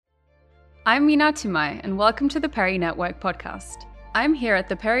I'm Mina Tümay, and welcome to the PERE Network podcast. I'm here at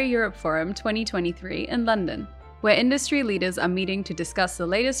the PERE Europe Forum 2023 in London, where industry leaders are meeting to discuss the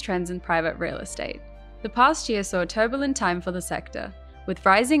latest trends in private real estate. The past year saw a turbulent time for the sector, with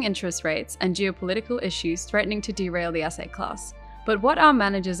rising interest rates and geopolitical issues threatening to derail the asset class. But what are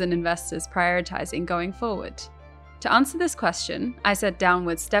managers and investors prioritizing going forward? To answer this question, I sat down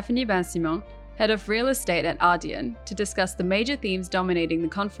with Stéphanie Bensimon, Head of Real Estate at Ardian, to discuss the major themes dominating the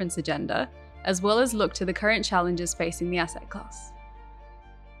conference agenda, as well as look to the current challenges facing the asset class.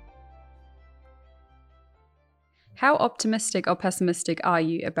 How optimistic or pessimistic are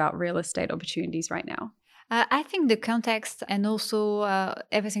you about real estate opportunities right now? I think the context and also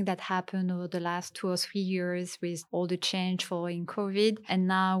everything that happened over the last 2 or 3 years with all the change following COVID and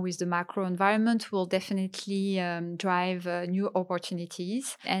now with the macro environment will definitely drive new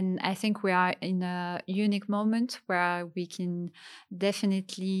opportunities. And I think we are in a unique moment where we can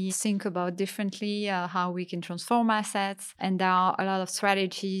definitely think about differently how we can transform assets. And there are a lot of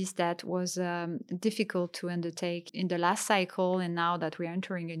strategies that was difficult to undertake in the last cycle. And now that we're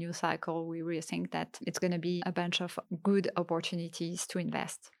entering a new cycle, we really think that it's going to be a bunch of good opportunities to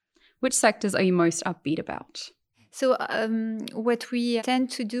invest. Which sectors are you most upbeat about? So what we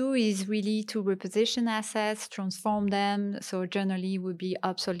tend to do is really to reposition assets, transform them. So generally would be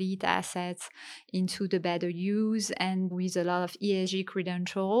obsolete assets into the better use and with a lot of ESG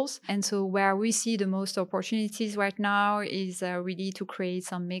credentials. And so where we see the most opportunities right now is really to create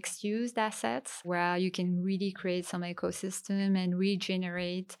some mixed use assets where you can really create some ecosystem and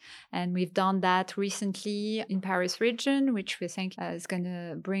regenerate. And we've done that recently in Paris region, which we think is going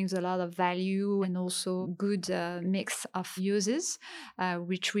to bring a lot of value and also good mix of uses,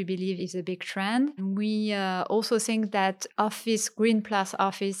 which we believe is a big trend. We also think that office, green plus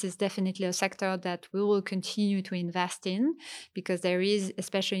office is definitely a sector that we will continue to invest in because there is,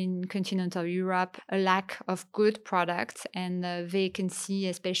 especially in continental Europe, a lack of good products and vacancy,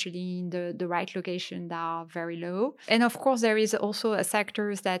 especially in the right location, that are very low. And of course, there is also a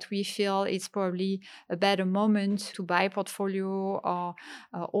sectors that we feel it's probably a better moment to buy portfolio or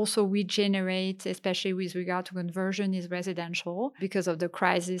also regenerate, especially with regard to conversion is residential because of the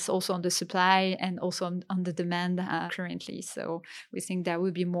crisis also on the supply and also on the demand currently. So we think there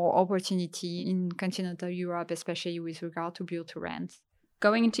will be more opportunity in continental Europe, especially with regard to build to rent.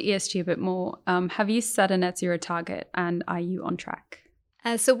 Going into ESG a bit more, have you set a net zero target and are you on track?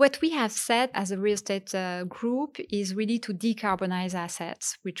 So what we have set as a real estate group is really to decarbonize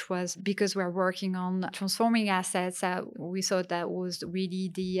assets, which was because we're working on transforming assets. We thought that was really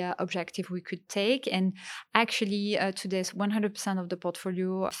the objective we could take. And actually, today, 100% of the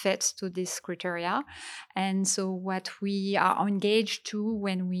portfolio fits to this criteria. And so what we are engaged to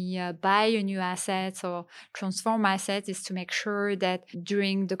when we buy a new asset or transform assets is to make sure that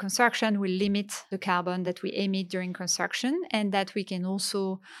during the construction, we limit the carbon that we emit during construction and that we can also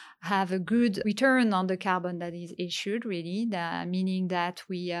have a good return on the carbon that is issued, really, meaning that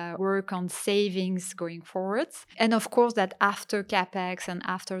we work on savings going forward. And of course, that after CapEx and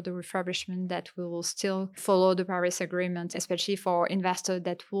after the refurbishment, that we will still follow the Paris Agreement, especially for investors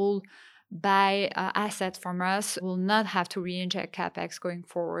that will buy assets from us, will not have to re-inject CapEx going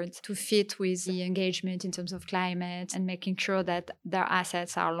forward to fit with the engagement in terms of climate and making sure that their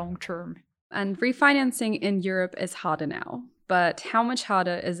assets are long-term. And refinancing in Europe is harder now. But how much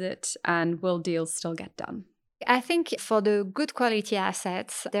harder is it and will deals still get done? I think for the good quality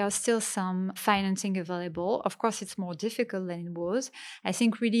assets, there are still some financing available. Of course, it's more difficult than it was. I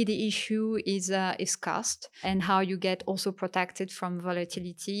think really the issue is cost and how you get also protected from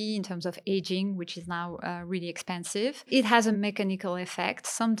volatility in terms of aging, which is now really expensive. It has a mechanical effect.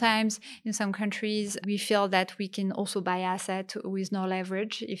 Sometimes in some countries, we feel that we can also buy asset with no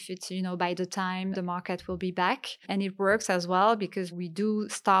leverage if it's, by the time the market will be back. And it works as well because we do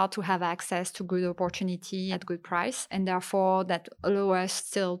start to have access to good opportunity at good price, and therefore that allow us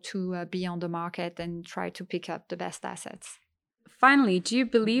still to be on the market and try to pick up the best assets. Finally, do you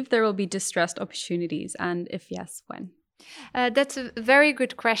believe there will be distressed opportunities, and if yes, when? That's a very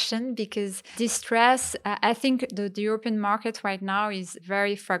good question because distress, I think the European market right now is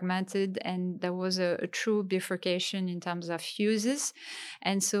very fragmented and there was a true bifurcation in terms of uses.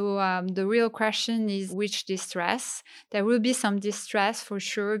 And so the real question is which distress? There will be some distress for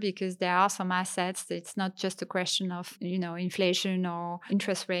sure because there are some assets. It's not just a question of, inflation or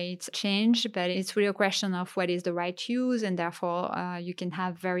interest rates change, but it's really a question of what is the right use. And therefore you can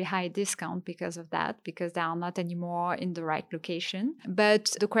have very high discount because of that, because they are not anymore in in the right location. But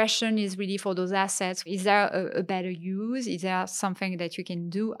the question is really for those assets, is there a better use? Is there something that you can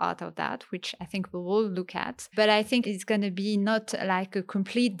do out of that, which I think we will look at. But I think it's going to be not like a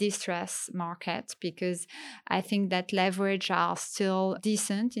complete distress market, because I think that leverage are still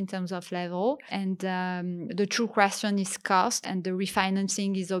decent in terms of level. And the true question is cost, and the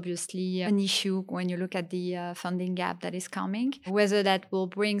refinancing is obviously an issue when you look at the funding gap that is coming. Whether that will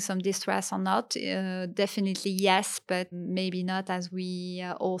bring some distress or not, definitely yes, but maybe not as we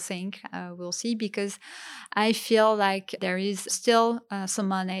all think. We'll see, because I feel like there is still some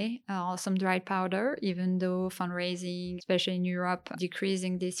money or some dry powder, even though fundraising, especially in Europe,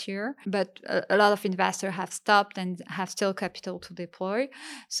 decreasing this year. But a lot of investors have stopped and have still capital to deploy.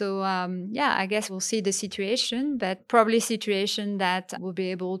 So I guess we'll see the situation, but probably a situation that will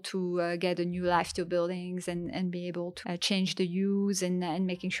be able to get a new life to buildings and be able to change the use and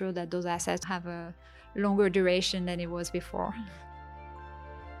making sure that those assets have a longer duration than it was before.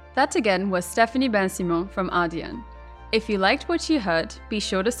 That again was Stéphanie Bensimon from Ardian. If you liked what you heard, be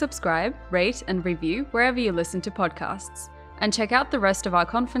sure to subscribe, rate, and review wherever you listen to podcasts. And check out the rest of our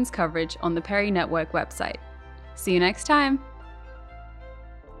conference coverage on the PERE Network website. See you next time!